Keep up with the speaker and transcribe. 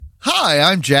Hi,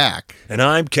 I'm Jack. And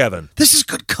I'm Kevin. This is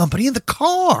Good Company in the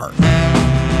Car. Can't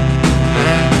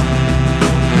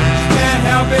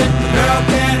help it, the girl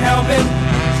can't help it.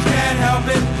 Can't help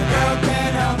it, the girl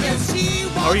can't help it.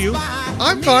 How are you?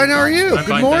 I'm fine. How are you? I'm Good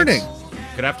fine, morning.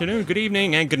 thanks. Good afternoon, good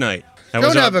evening, and good night. That Don't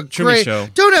was have a Truman great. Show.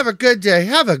 Don't have a good day.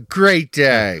 Have a great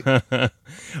day.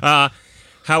 How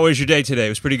was your day today? It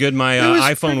was pretty good. My It was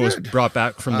iPhone pretty was good. brought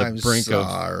back from the I'm brink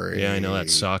sorry. of. Yeah, I know that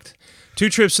sucked. 2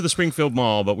 trips to the Springfield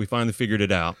Mall, but we finally figured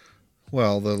it out.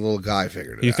 Well, the little guy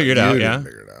figured it out. You figured it out, didn't yeah?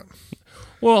 Figure it out.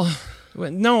 Well,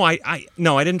 no, I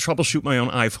didn't troubleshoot my own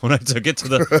iPhone. I took it to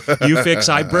the UFix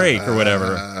iBreak or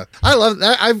whatever. I love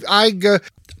that.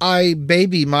 I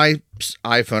baby my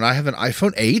iPhone. I have an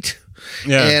iPhone 8,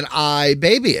 Yeah. and I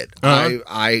baby it. Uh-huh.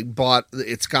 I bought.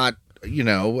 It's got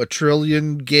a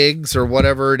trillion gigs or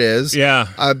whatever it is. Yeah.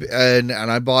 And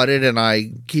I bought it, and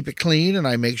I keep it clean, and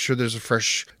I make sure there's a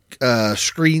fresh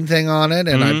screen thing on it,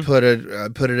 and I put it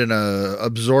in a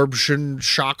absorption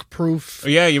shock proof.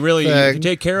 Yeah, you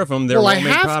take care of them. They're Well, I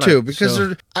well-made have product, to because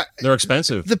so they're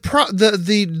expensive.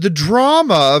 the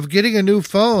drama of getting a new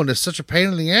phone is such a pain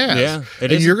in the ass. Yeah, it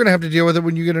and is. you're going to have to deal with it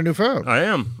when you get a new phone. I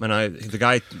am, and the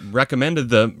guy recommended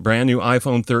the brand new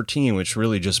iPhone 13, which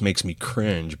really just makes me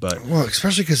cringe. But Well,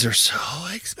 especially because they're so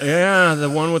expensive. yeah, the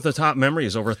one with the top memory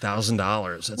is over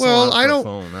 $1,000. That's Well, a lot I for don't- a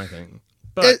phone, I think.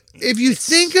 But If you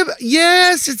think of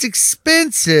yes, it's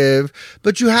expensive,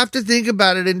 but you have to think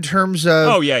about it in terms of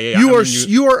Oh, yeah. You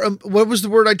are what was the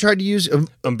word I tried to use?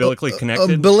 Umbilically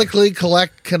connected? Umbilically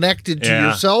connected to Yeah,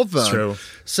 your cell phone. it's true.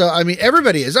 So I mean,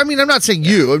 everybody is. I mean, I'm not saying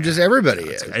you. I'm just everybody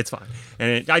is. it's fine,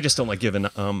 and I just don't like giving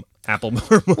Apple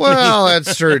more money. Well,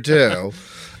 that's true too.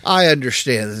 I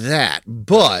understand that,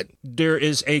 but There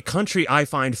is a country I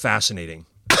find fascinating.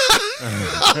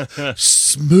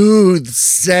 smooth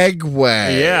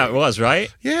segue. Yeah, it was,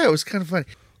 right? Yeah, it was kind of funny.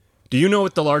 Do you know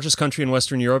what the largest country in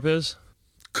Western Europe is?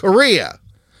 Korea.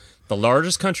 The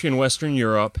largest country in Western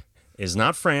Europe is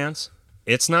not France.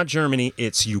 It's not Germany.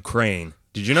 It's Ukraine.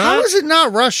 Did you know How that? is it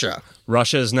not Russia?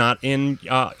 Russia is not in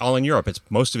all in Europe.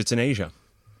 Most of it's in Asia.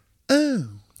 Oh.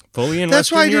 Fully in That's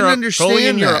Western why I didn't Europe. understand fully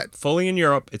in that. Europe. Fully in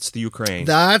Europe. It's the Ukraine.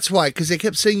 That's why, because they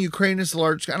kept saying Ukraine is the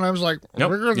largest, and I was like,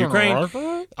 Nope, bigger than Ukraine.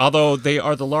 Russia? Although they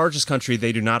are the largest country,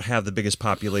 they do not have the biggest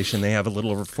population. They have a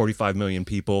little over 45 million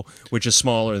people, which is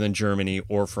smaller than Germany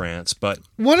or France. But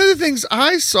One of the things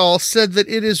I saw said that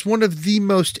it is one of the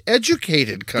most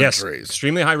educated yes, countries.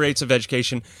 extremely high rates of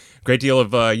education, great deal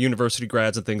of university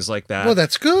grads and things like that. Well,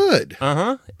 that's good.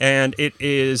 And it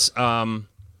is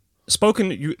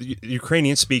spoken.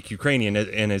 Ukrainians speak Ukrainian,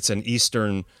 and it's an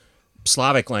Eastern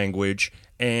Slavic language,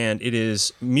 and it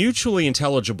is mutually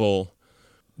intelligible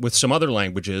with some other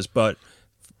languages. But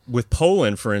with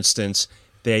Poland, for instance,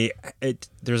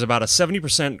 there's about a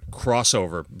 70%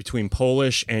 crossover between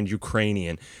Polish and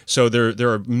Ukrainian. So there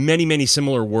are many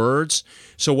similar words.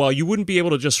 So while you wouldn't be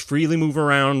able to just freely move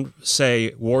around,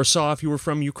 say Warsaw, if you were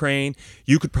from Ukraine,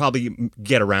 you could probably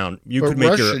get around. You But could make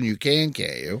Russian, you can't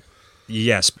you?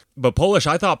 Yes, but Polish.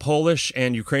 I thought Polish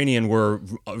and Ukrainian were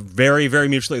very, very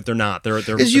mutually. They're not. They're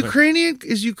Is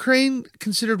Ukraine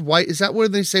considered white? Is that where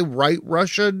they say white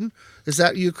Russian? Is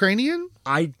that Ukrainian?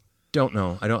 I don't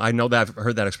know. I know that I've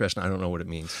heard that expression. I don't know what it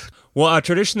means. Well, a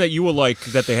tradition that you will like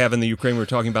that they have in the Ukraine. We were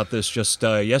talking about this just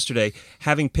yesterday.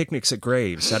 Having picnics at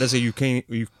graves. That is a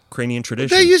Ukrainian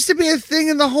tradition. That used to be a thing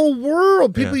in the whole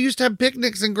world. People used to have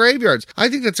picnics in graveyards. I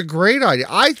think that's a great idea.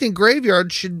 I think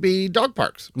graveyards should be dog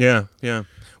parks. Yeah.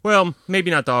 Well,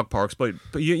 maybe not dog parks, but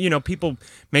you know, people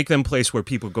make them a place where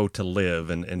people go to live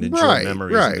and enjoy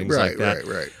memories and things like that.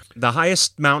 Right. The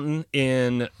highest mountain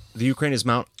in the Ukraine is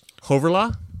Mount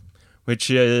Hoverla, which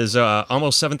is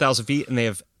almost 7,000 feet, and they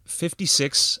have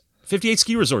 58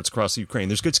 ski resorts across the Ukraine.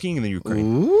 There's good skiing in the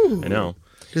Ukraine. Ooh. I know.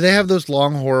 Do they have those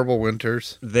long, horrible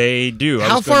winters? They do.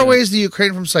 How far away is the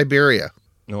Ukraine from Siberia?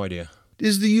 No idea.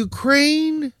 Is the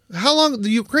Ukraine... How long... The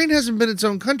Ukraine hasn't been its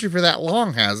own country for that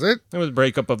long, has it? It was the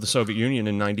breakup of the Soviet Union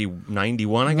in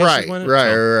 91, I guess.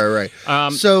 Right.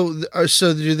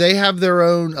 So do they have their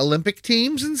own Olympic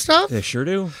teams and stuff? They sure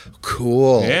do.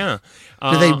 Cool. Yeah.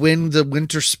 Do they win the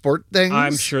winter sport things?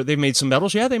 I'm sure they've made some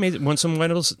medals. Yeah, won some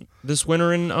medals this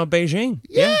winter in Beijing.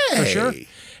 Yeah, for sure.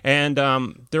 And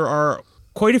there are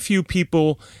quite a few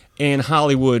people in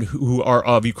Hollywood who are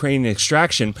of Ukrainian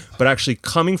extraction, but actually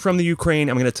coming from the Ukraine.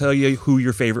 I'm going to tell you who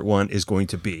your favorite one is going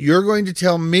to be. You're going to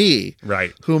tell me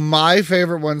Right. who my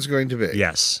favorite one's going to be.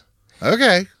 Yes.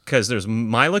 Okay. Because there's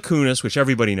Mila Kunis, which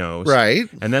everybody knows. Right.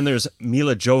 And then there's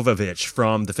Mila Jovovich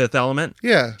from The Fifth Element.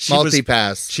 Yeah.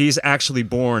 Multi-pass. She's actually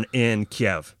born in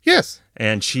Kiev. Yes.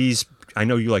 And she's I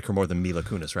know you like her more than Mila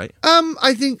Kunis, right?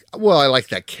 I think. Well, I like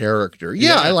that character.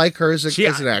 Yeah, I like her as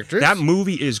an actress. That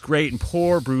movie is great, and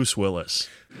poor Bruce Willis.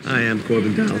 I am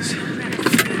Corbin Dallas.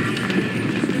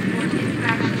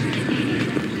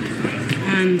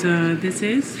 And this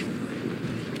is?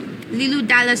 Lilu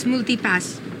Dallas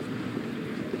Multipass.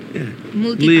 Yeah.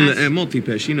 Multipass.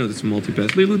 Multipass. She knows it's a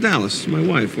multipass. Lilu Dallas, my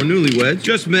wife. We're newlyweds.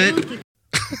 Just met.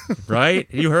 Right?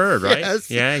 You heard, right? Yes.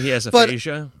 Yeah, he has But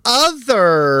aphasia.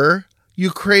 other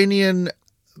Ukrainian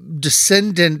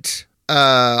descendant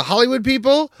Hollywood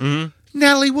people,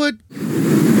 Natalie Wood.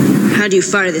 How do you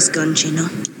fire this gun, Chino?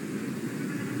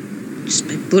 Just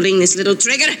by pulling this little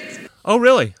trigger? Oh,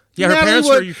 really? Yeah, her Natalie parents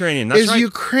Wood were Ukrainian. That's is right.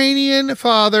 Ukrainian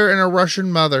father and a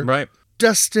Russian mother. Right.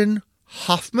 Dustin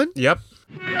Hoffman. Yep.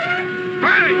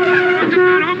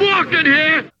 I'm walking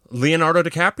here. Leonardo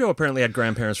DiCaprio apparently had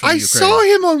grandparents from I Ukraine. saw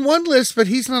him on one list, but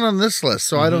he's not on this list,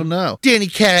 so I don't know. Danny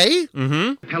Kaye.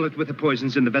 Pellet with the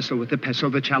poisons in the vessel with the pestle,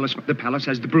 the chalice, the palace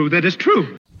has the brew that is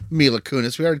true. Mila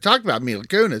Kunis. We already talked about Mila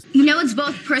Kunis. You know it's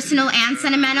both personal and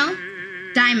sentimental?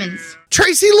 Diamonds.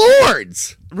 Tracy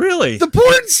Lords. Really? The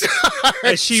porn star.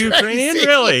 Is she Ukrainian? Tracy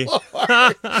Really? Lords.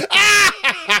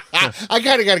 I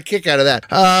kind of got a kick out of that.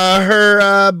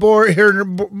 Her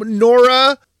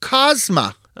Nora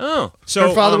Kozma. Oh. So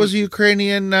Her father was a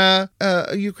Ukrainian. Walter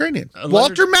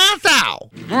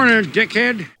Matthau. Morning,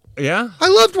 dickhead. Yeah. I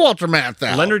loved Walter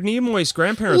Matthau. Leonard Nimoy's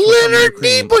grandparents were from Leonard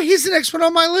Ukraine. Nimoy. He's the next one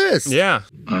on my list. Yeah.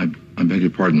 I beg your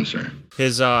pardon, sir.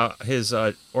 His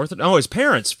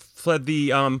parents fled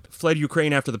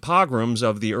Ukraine after the pogroms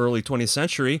of the early 20th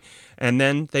century, and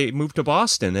then they moved to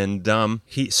Boston. And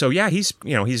he's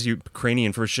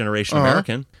Ukrainian first generation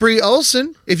American. Brie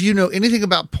Olson, if you know anything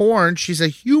about porn, she's a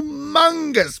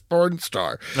humongous porn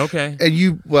star. Okay.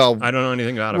 And I don't know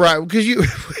anything about him. right, because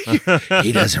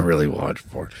he doesn't really watch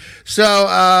porn.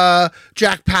 So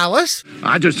Jack Palance.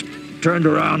 I just turned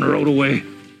around and rode away.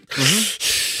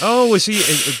 Oh, was he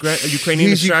a Ukrainian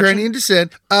He's extraction? Ukrainian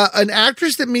descent. An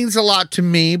actress that means a lot to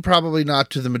me, probably not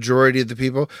to the majority of the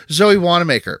people, Zoe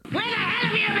Wanamaker. Where the hell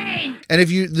have you been? And if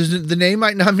the name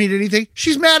might not mean anything,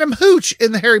 she's Madame Hooch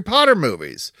in the Harry Potter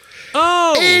movies.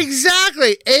 Oh!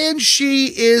 Exactly. And she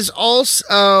is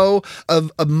also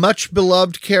a much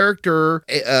beloved character,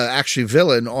 actually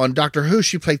villain, on Doctor Who.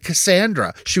 She played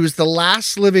Cassandra. She was the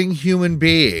last living human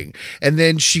being. And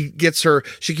then she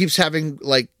keeps having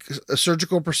like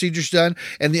surgical procedures done,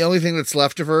 and the only thing that's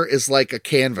left of her is like a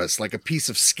canvas, like a piece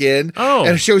of skin. Oh.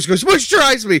 And she always goes,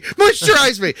 moisturize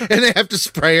me, and they have to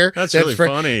spray her. That's really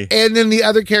funny. And then the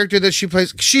other character that she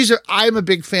plays, I'm a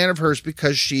big fan of hers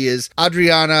because she is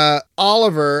Adriana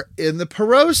Oliver in the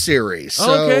Perot series.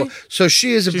 So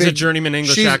she's a journeyman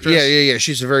English actress. Yeah.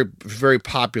 She's a very, very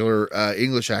popular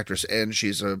English actress, and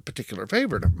she's a particular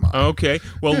favorite of mine. Okay.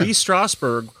 Well, Lee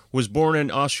Strasberg was born in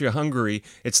Austria-Hungary.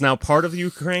 It's now part of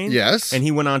Ukraine. Yes. And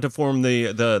he went on to form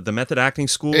the method acting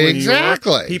school in New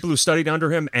Exactly. York. People who studied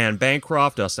under him, Anne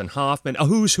Bancroft, Dustin Hoffman, a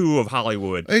who's who of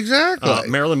Hollywood. Exactly.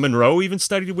 Marilyn Monroe even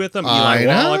studied with him. I Eli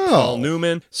Wallach, know. Paul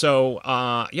Newman. So,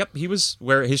 he was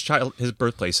where his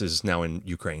birthplace is now in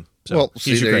Ukraine. So Well,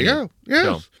 he's see, there you Ukrainian.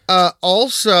 go. Yeah.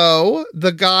 Also,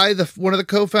 the guy, one of the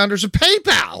co-founders of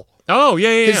PayPal. Oh,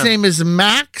 yeah. His name is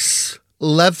Max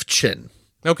Levchin.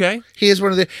 Okay. He is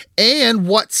one of and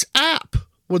WhatsApp.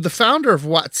 Well, the founder of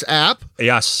WhatsApp.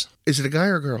 Yes. Is it a guy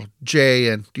or a girl?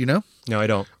 J-A-N. Do you know? No, I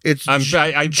don't. It's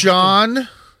John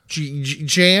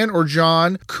Jan or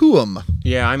John Kuum.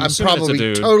 Yeah, I'm assuming probably it's a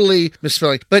dude. totally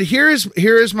misspelling. But here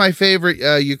is my favorite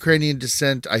Ukrainian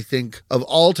descent, I think, of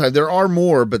all time. There are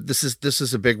more, but this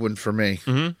is a big one for me.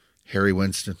 Mm-hmm. Harry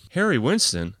Winston. Harry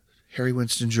Winston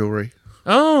Jewelry.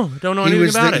 Oh, don't know anything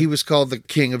about it. He was called the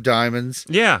King of Diamonds.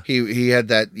 Yeah. He had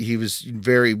that. He was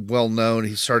very well known.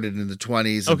 He started in the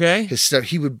 20s. Okay. His stuff.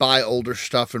 He would buy older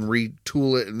stuff and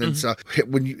retool it, and then stuff.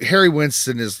 Harry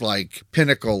Winston is like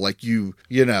pinnacle, like you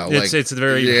know, it's the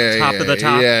very top of the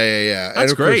top. Yeah. That's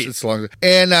and of course great. it's long.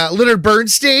 And Leonard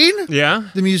Bernstein. Yeah.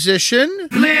 The musician.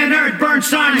 Leonard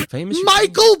Bernstein. Famous.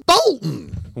 Michael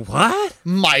Bolton. What?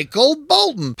 Michael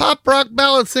Bolton, pop rock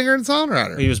ballad singer and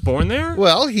songwriter. He was born there?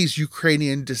 Well, he's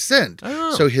Ukrainian descent,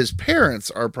 Oh. so his parents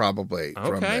are probably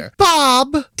from Okay. there.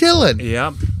 Bob Dylan.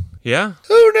 Yep. Yeah.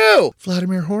 Who knew?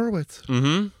 Vladimir Horowitz.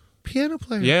 Mm-hmm. Piano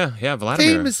player. Yeah,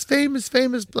 Vladimir.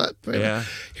 Famous blood. Yeah.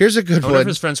 Here's a good I wonder one. if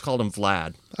his friends called him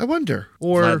Vlad. I wonder.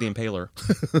 Or Vlad the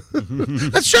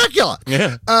Impaler. that's Dracula.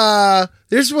 Yeah.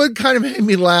 This one kind of made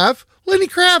me laugh. Lenny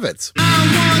Kravitz.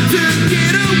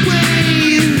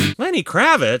 Lenny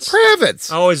Kravitz?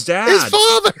 Kravitz. Oh, his dad. His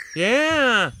father.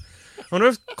 Yeah. wonder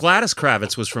if Gladys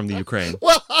Kravitz was from the Ukraine.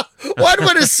 Well, one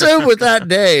would assume with that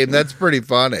name. That's pretty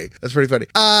funny.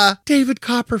 David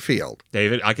Copperfield.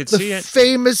 David, I could The see it.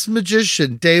 famous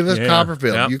magician, David Yeah,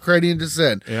 Copperfield, yep. Ukrainian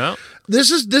descent. Yeah.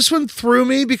 This one threw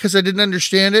me because I didn't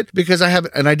understand it because I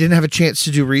didn't have a chance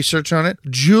to do research on it.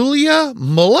 Julia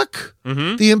Mullock,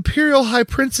 the Imperial High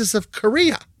Princess of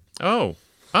Korea. Oh,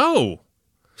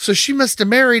 So she must have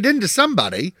married into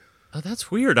somebody. oh,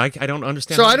 that's weird. I don't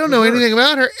understand. So how I that don't could know work. anything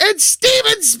about her. And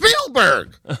Steven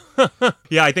Spielberg.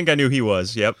 Yeah, I think I knew he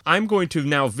was. Yep. I'm going to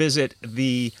now visit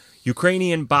the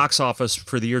Ukrainian box office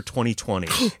for the year 2020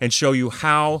 and show you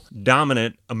how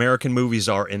dominant American movies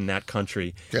are in that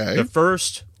country. Okay. The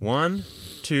first 1,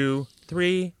 2,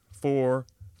 3, 4,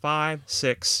 5,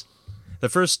 6. The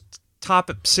first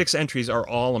top 6 entries are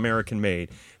all American made.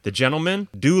 The Gentleman,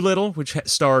 Doolittle, which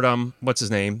starred what's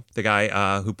his name? The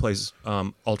guy who plays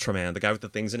Ultraman, the guy with the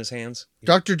things in his hands.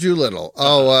 Dr. Doolittle.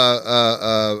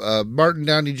 Martin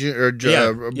Downey Jr.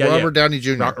 Robert Downey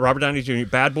Jr. Robert Downey Jr.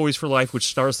 Bad Boys for Life, which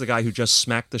stars the guy who just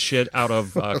smacked the shit out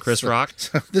of Chris Rock.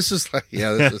 This is like,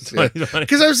 because Funny.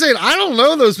 I was saying I don't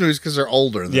know those movies because they're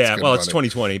older. That's Yeah, kinda well, it's funny.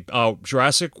 2020.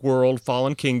 Jurassic World,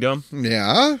 Fallen Kingdom,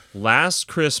 Yeah, Last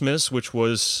Christmas, which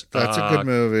was That's a good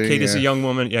movie, Kate is a yeah. Young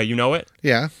Woman. Yeah, you know it.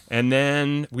 yeah. And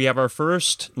then we have our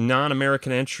first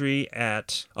non-American entry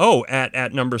at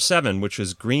number 7, which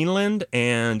is Greenland,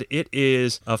 and it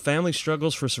is a family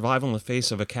struggles for survival in the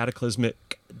face of a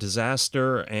cataclysmic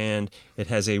disaster, and it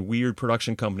has a weird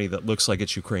production company that looks like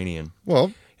it's Ukrainian.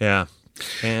 Well, Yeah,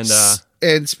 and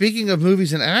and speaking of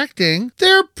movies and acting,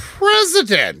 their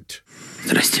president.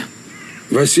 Здрасте.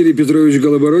 Василий Петрович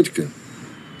Голобородько?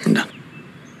 Да.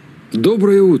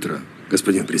 Доброе утро,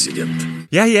 господин президент.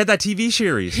 yeah, he had that TV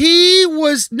series.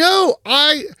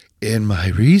 In my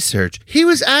research, he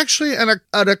was actually an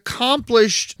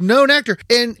accomplished known actor.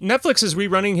 And Netflix is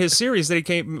rerunning his series that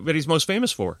he's most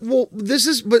famous for. well,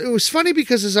 but it was funny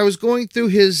because as I was going through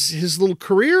his little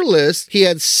career list, he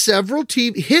had several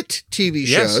hit TV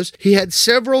Yes. shows. He had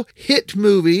several hit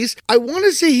movies. I want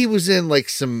to say he was in like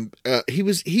some. He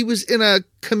was in a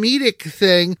comedic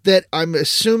thing that I'm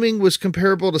assuming was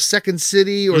comparable to Second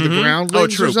City or The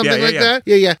Groundlings true. or something Yeah, like yeah. that.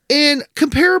 Yeah, and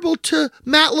comparable to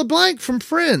Matt LeBlanc from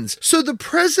Friends. So the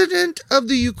president of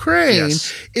the Ukraine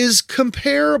Yes. is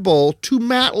comparable to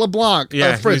Matt LeBlanc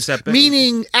Yeah, of Friends, who's that-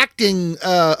 meaning acting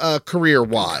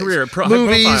career-wise. High movies,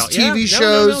 profile. TV Yeah,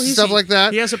 shows, he's- stuff like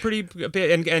that. He has a pretty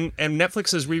bit, and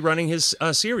Netflix is rerunning his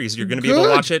series. You're going to be able to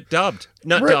Good. watch it dubbed,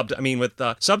 not Right. dubbed. I mean with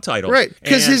subtitles. Right,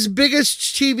 because And- his biggest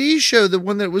TV show, the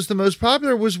one that was the most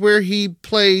popular, was where he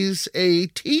plays a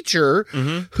teacher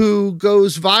who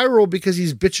goes viral because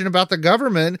he's bitching about the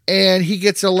government, and he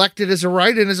gets elected as a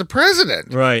write-in as a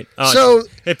president. right. So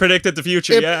it predicted the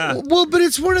future. Yeah. Well, but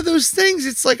it's one of those things.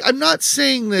 It's like I'm not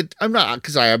saying that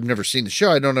because I've never seen the show.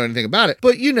 I don't know anything about it.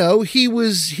 But he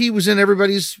was in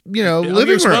everybody's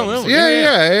living was well rooms. known.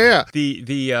 Yeah.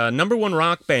 The number 1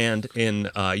 rock band in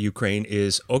Ukraine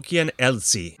is Okian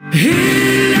Elzy.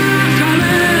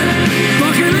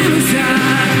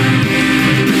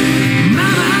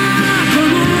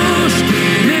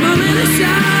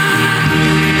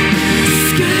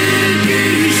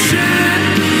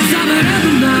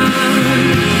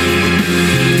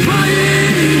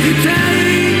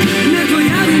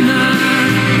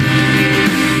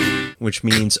 Which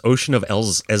means Ocean of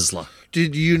Ezla.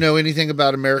 Did you know anything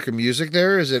about American music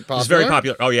there? Is it popular? It's very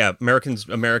popular. Oh yeah,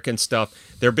 American stuff.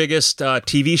 Their biggest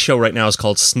TV show right now is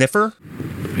called Sniffer.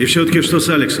 И все-таки что с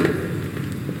Алексом?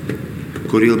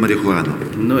 Курил марихуану.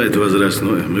 Ну, это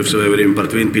возрастное. Мы в свое время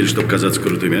портвейн пили, чтобы казаться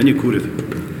крутыми. Они курят.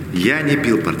 Я не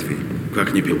пил портвейн.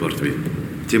 Как не пил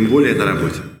портвейн? Тем более на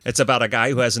работе. It's about a guy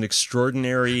who has an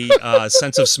extraordinary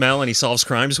sense of smell and he solves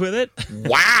crimes with it.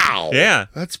 Wow. Yeah.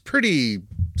 That's pretty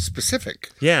specific.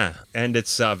 Yeah, and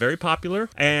it's very popular.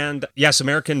 And yes,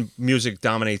 American music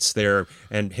dominates there,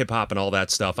 and hip hop and all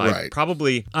that stuff. I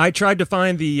tried to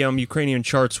find the Ukrainian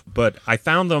charts, but I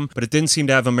found them, but it didn't seem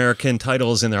to have American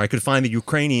titles in there. I could find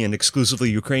the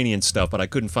exclusively Ukrainian stuff, but I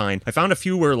couldn't find. I found a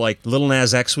few where like Lil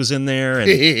Nas X was in there, and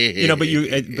but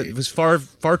it was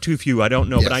far too few. I don't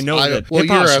know, but I know that hip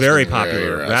hop's very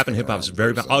popular. Rap and hip hop is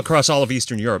very across all of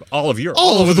Eastern Europe, all over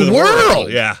the world.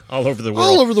 Yeah, all over the world.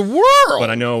 All over the world. But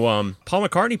I know Paul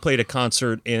McCartney played a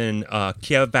concert in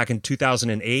Kiev back in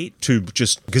 2008 to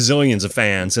just gazillions of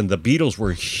fans, and the Beatles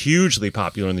were hugely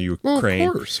popular in the Ukraine.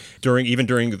 Of course. During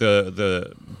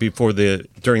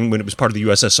when it was part of the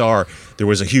USSR, there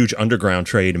was a huge underground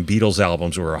trade, and Beatles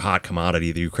albums were a hot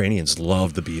commodity. The Ukrainians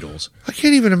loved the Beatles. I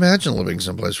can't even imagine living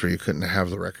someplace where you couldn't have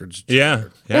the records. Yeah.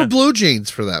 Or Blue Jeans,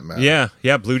 for that matter.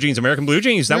 Yeah, Blue Jeans, American Blue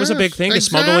Jeans. That was a big thing to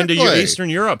smuggle into Eastern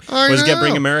Europe.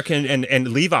 Bring American and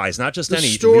Levi's, not just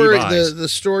any Levi's. The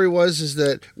story was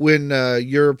that when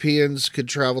Europeans could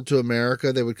travel to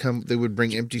America, they would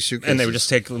bring empty suitcases, and they would just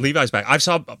take Levi's back.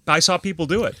 I saw people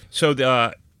do it. So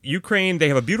the Ukraine, they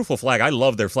have a beautiful flag. I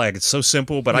love their flag. It's so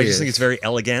simple, but I just think it's very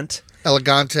elegant.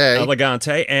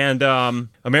 Elegante. And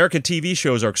American TV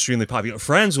shows are extremely popular.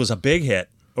 Friends was a big hit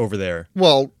over there.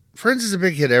 Well, Friends is a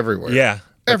big hit everywhere. Yeah.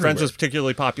 Friends was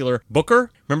particularly popular. Booker,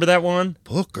 remember that one?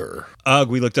 Booker. Ugh,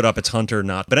 we looked it up. It's Hunter,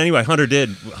 not. But anyway,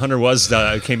 Hunter was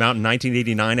came out in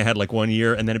 1989. It had like 1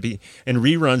 year, and then in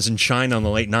reruns in China in the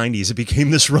late 90s, it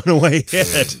became this runaway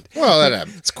hit. Well, that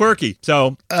happened. It's quirky.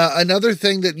 So another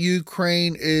thing that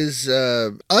Ukraine is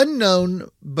unknown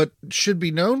but should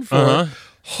be known for: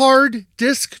 hard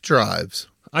disk drives.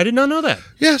 I did not know that.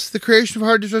 Yes, the creation of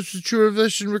hard disk drives was true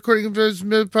revelation, recording of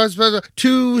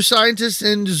two scientists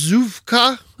in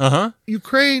Zhuvka,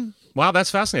 Ukraine. Wow,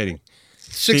 that's fascinating.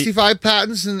 65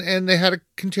 patents, and they had to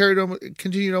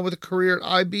continue on with a career at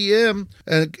IBM.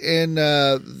 And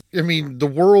I mean, the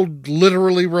world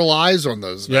literally relies on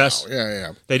those now. Yes.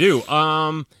 Yeah. They do.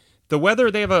 The weather,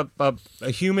 they have a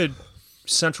humid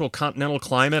central continental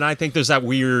climate. I think there's that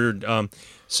weird...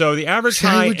 So the average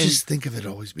high... I would just think of it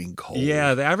always being cold.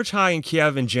 Yeah, the average high in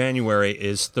Kiev in January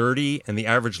is 30, and the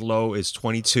average low is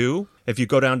 22. If you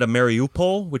go down to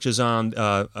Mariupol, which is on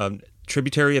a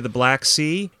tributary of the Black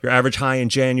Sea, your average high in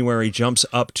January jumps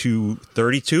up to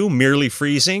 32, merely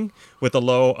freezing, with a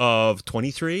low of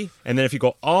 23. And then if you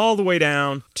go all the way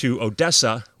down to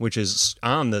Odessa, which is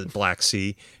on the Black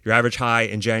Sea, your average high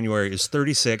in January is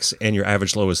 36, and your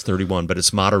average low is 31, but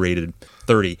it's moderated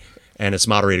 30. And it's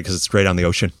moderated because it's right on the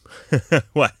ocean.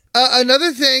 What?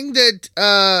 Another thing that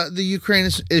the Ukraine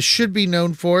should be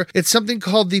known for, it's something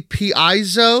called the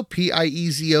Piezo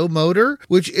motor,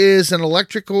 which is an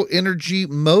electrical energy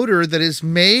motor that is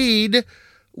made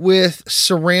with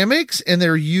ceramics, and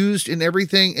they're used in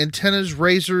everything: antennas,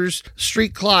 razors,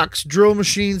 street clocks, drill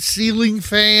machines, ceiling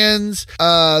fans.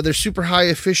 They're super high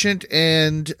efficient,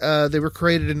 and they were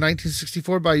created in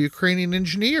 1964 by a Ukrainian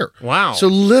engineer. Wow. So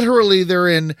literally they're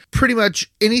in pretty much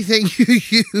anything you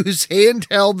use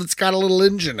handheld that's got a little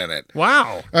engine in it.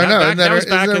 Wow. I know. That was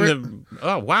back in the...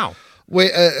 Oh, wow.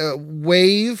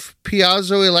 Wave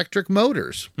piezo electric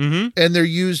motors, and they're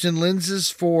used in lenses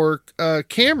for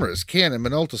cameras, Canon,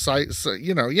 Minolta,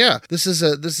 This is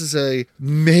a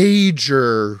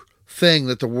major thing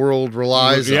that the world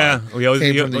relies on. Yeah,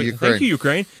 came from the Ukraine. Thank you,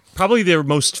 Ukraine. Probably their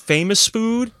most famous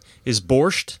food is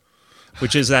borscht,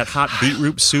 which is that hot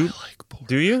beetroot soup.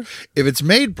 Do you? If it's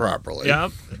made properly. Yeah.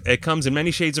 It comes in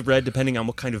many shades of red depending on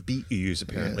what kind of beet you use,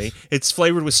 apparently. Yes. It's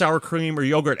flavored with sour cream or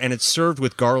yogurt, and it's served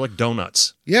with garlic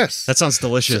donuts. Yes. That sounds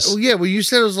delicious. So, yeah, well, you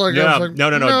said it was like... Yeah. I was like,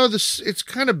 no. It's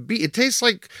kind of beet. It tastes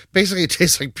like... Basically, it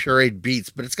tastes like pureed beets,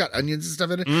 but it's got onions and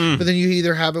stuff in it. But then you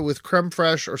either have it with creme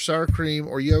fraiche or sour cream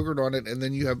or yogurt on it, and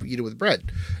then you eat it with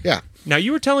bread. Yeah. Now,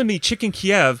 you were telling me chicken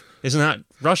Kiev is not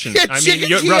Russian. Yeah,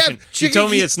 you're Russian. You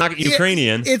told me it's not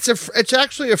Ukrainian. It's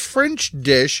actually a French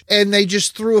dish, and they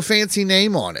just threw a fancy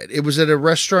name on it. It was at a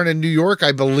restaurant in New York,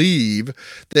 I believe,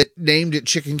 that named it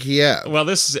Chicken Kiev. Well,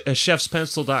 this is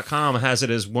chefspencil.com has it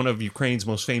as one of Ukraine's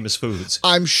most famous foods.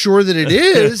 I'm sure that it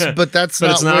is, but that's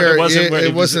not where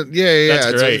it wasn't. Yeah.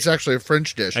 It's actually a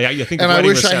French dish. You think and I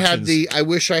wish I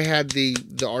had the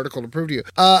article to prove to you.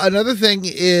 Another thing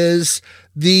is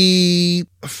the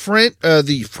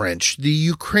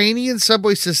Ukrainian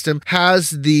subway system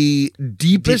has the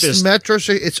deepest metro.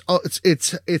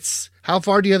 It's how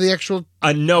far do you have the actual?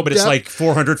 No, but it's like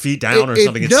 400 feet down or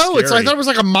something. I thought it was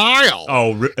like a mile.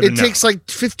 It takes like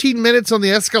 15 minutes on the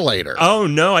escalator. Oh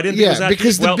no, I didn't think it was that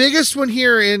because deep. the biggest one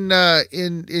here in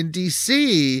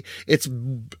DC,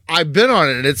 I've been on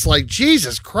it, and it's like,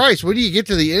 Jesus Christ, when do you get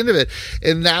to the end of it?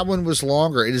 And that one was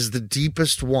longer. It is the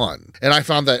deepest one, and I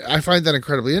find that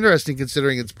incredibly interesting,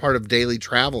 considering it's part of daily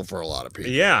travel for a lot of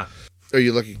people. Yeah. Are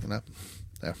you looking? No.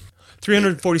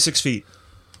 346 feet.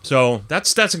 So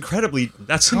that's incredibly.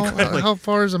 How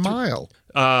far is a mile?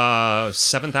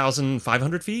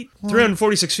 7,500 feet.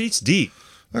 346 feet's deep.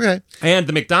 Okay. And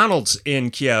the McDonald's in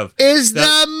Kiev is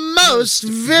the most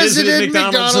visited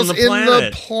McDonald's on the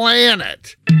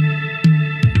planet.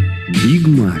 Big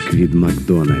Mac від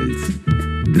Макдональдс.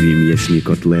 2 м'ясні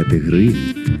котлети гриль,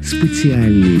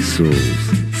 спеціальний соус,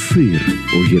 сир,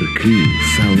 огірки,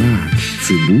 салат,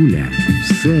 цибуля –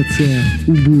 все це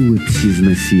у булочці з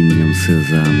насінням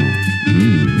сезаму.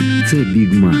 Це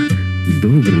Біг Мак.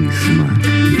 Добрий смак.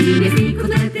 2 м'ясні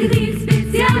котлети гриль,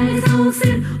 спеціальний соус,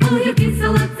 сир, огірки,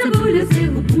 салат, цибуля, все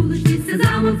у булочці з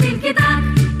сезамом, тільки так,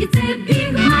 і це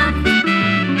Біг Мак.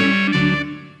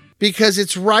 Because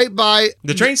it's right by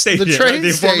the train station. The train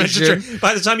station.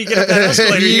 By the time you get up that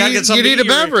escalator, you gotta get something. You need a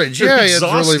beverage. You're yeah,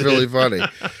 exhausted. it's really funny.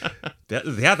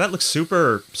 That looks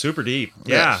super deep.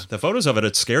 Yeah, Yes. the photos of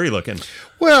it's scary looking.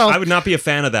 Well, I would not be a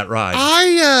fan of that ride.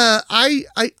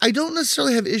 I don't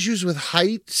necessarily have issues with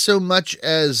height so much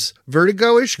as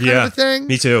vertigo-ish kind of a thing.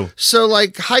 Me too. So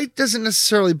like height doesn't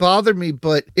necessarily bother me,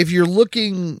 but if you're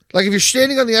looking, like if you're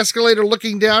standing on the escalator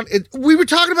looking down, we were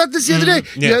talking about this the other day.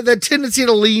 Yeah. You have that tendency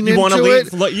to lean You want to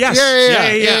into lean? it. Yes.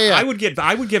 Yeah. I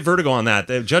would get vertigo on that.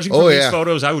 Judging from these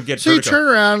photos, I would get vertigo. So you turn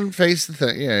around and face the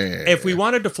thing. Yeah. If we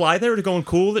wanted to fly there to go and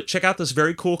check out this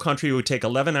very cool country, it would take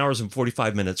 11 hours and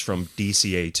 45 minutes from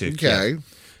DCA to Kiev.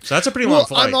 So that's a pretty long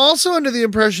flight. I'm also under the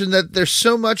impression that there's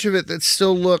so much of it that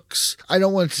still looks, I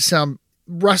don't want it to sound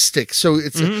rustic. So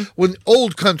it's when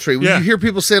old country, when you hear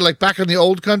people say like back in the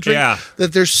old country,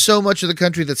 that there's so much of the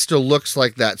country that still looks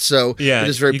like that. So it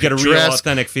is very you get a real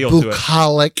authentic feel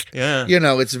bucolic. To it. Yeah. You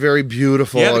know, it's very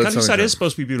beautiful. Yeah, the countryside is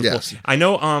supposed to be beautiful. Yes. I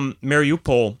know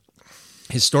Mariupol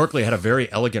historically had a very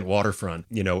elegant waterfront.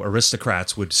 You know,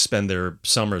 aristocrats would spend their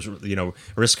summers,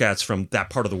 aristocrats from that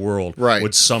part of the world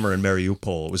would summer in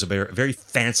Mariupol. It was a very, very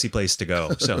fancy place to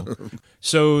go.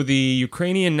 So the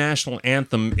Ukrainian national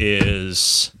anthem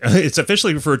it's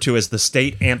officially referred to as the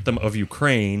state anthem of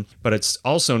Ukraine, but it's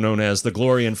also known as the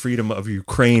glory and freedom of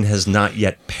Ukraine has not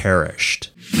yet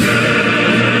perished.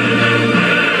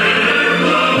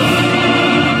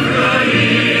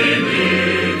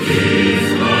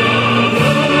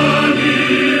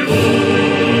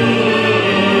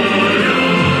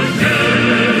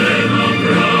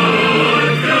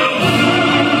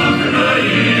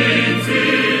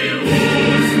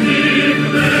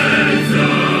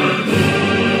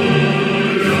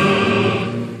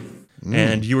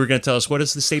 And you were going to tell us, what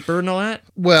is the state bird and all that?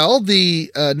 Well,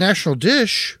 the national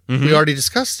dish, we already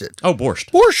discussed it. Oh,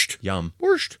 borscht. Borscht. Yum.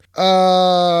 Borscht.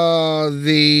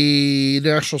 The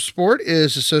national sport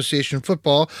is association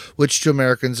football, which to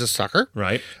Americans is soccer.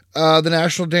 Right. The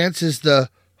national dance is the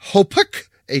Hopak,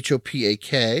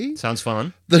 H-O-P-A-K. Sounds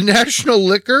fun. The national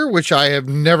liquor, which I have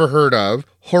never heard of,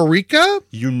 Horilka.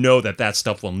 You know that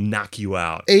stuff will knock you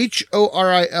out.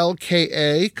 Horilka,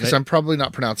 because I'm probably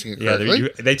not pronouncing it correctly. Yeah,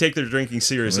 they take their drinking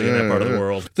seriously in that part of the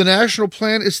world. The national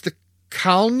plant is the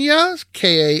Kalnya,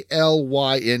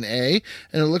 K-A-L-Y-N-A,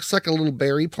 and it looks like a little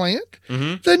berry plant.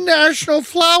 The national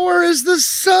flower is the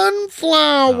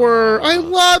sunflower. I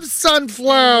love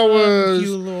sunflowers. Thank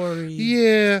you, Lori.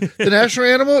 Yeah. The national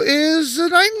animal is the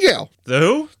nightingale. The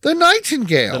who? The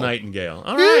nightingale. The nightingale.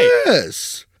 All right.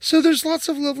 Yes. So there's lots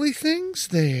of lovely things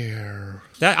there.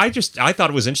 I thought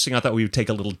it was interesting. I thought we would take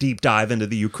a little deep dive into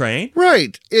the Ukraine.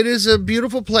 Right. It is a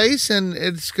beautiful place, and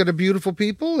it's got a beautiful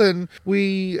people, and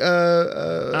we...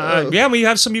 we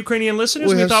have some Ukrainian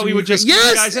listeners. We thought we would just...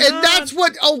 Yes, and that's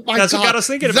what... Oh, my God. That's what got us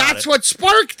thinking about it. That's what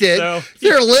sparked it. So,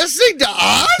 they're listening to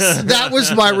us? That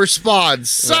was my response.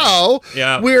 So,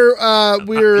 we're...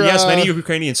 yes, many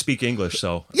Ukrainians speak English,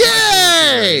 so...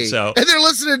 Yay! So, and they're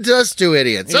listening to us two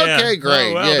idiots. Yeah. Okay, great.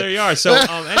 Oh, well, there you are. So,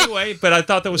 anyway, but I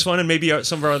thought that was fun, and maybe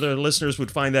some of our other listeners would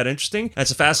find that interesting.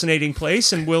 That's a fascinating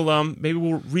place, and we'll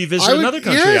revisit another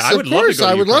country. Yes, I would love to go.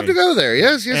 I would love to go there.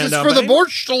 Yes, and, it's for the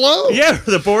borscht alone. Yeah,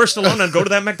 for the borscht alone, and go to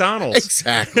that McDonald's.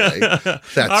 Exactly.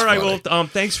 That's all right. funny. Well,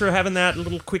 thanks for having that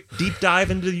little quick deep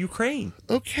dive into the Ukraine.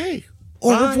 Okay.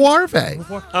 Au revoir,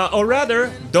 or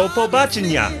rather, do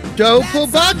pobacenia. Do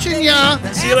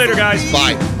pobacenia. See you later, guys.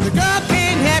 Bye. The girl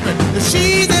can't help it, but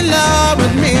she's in love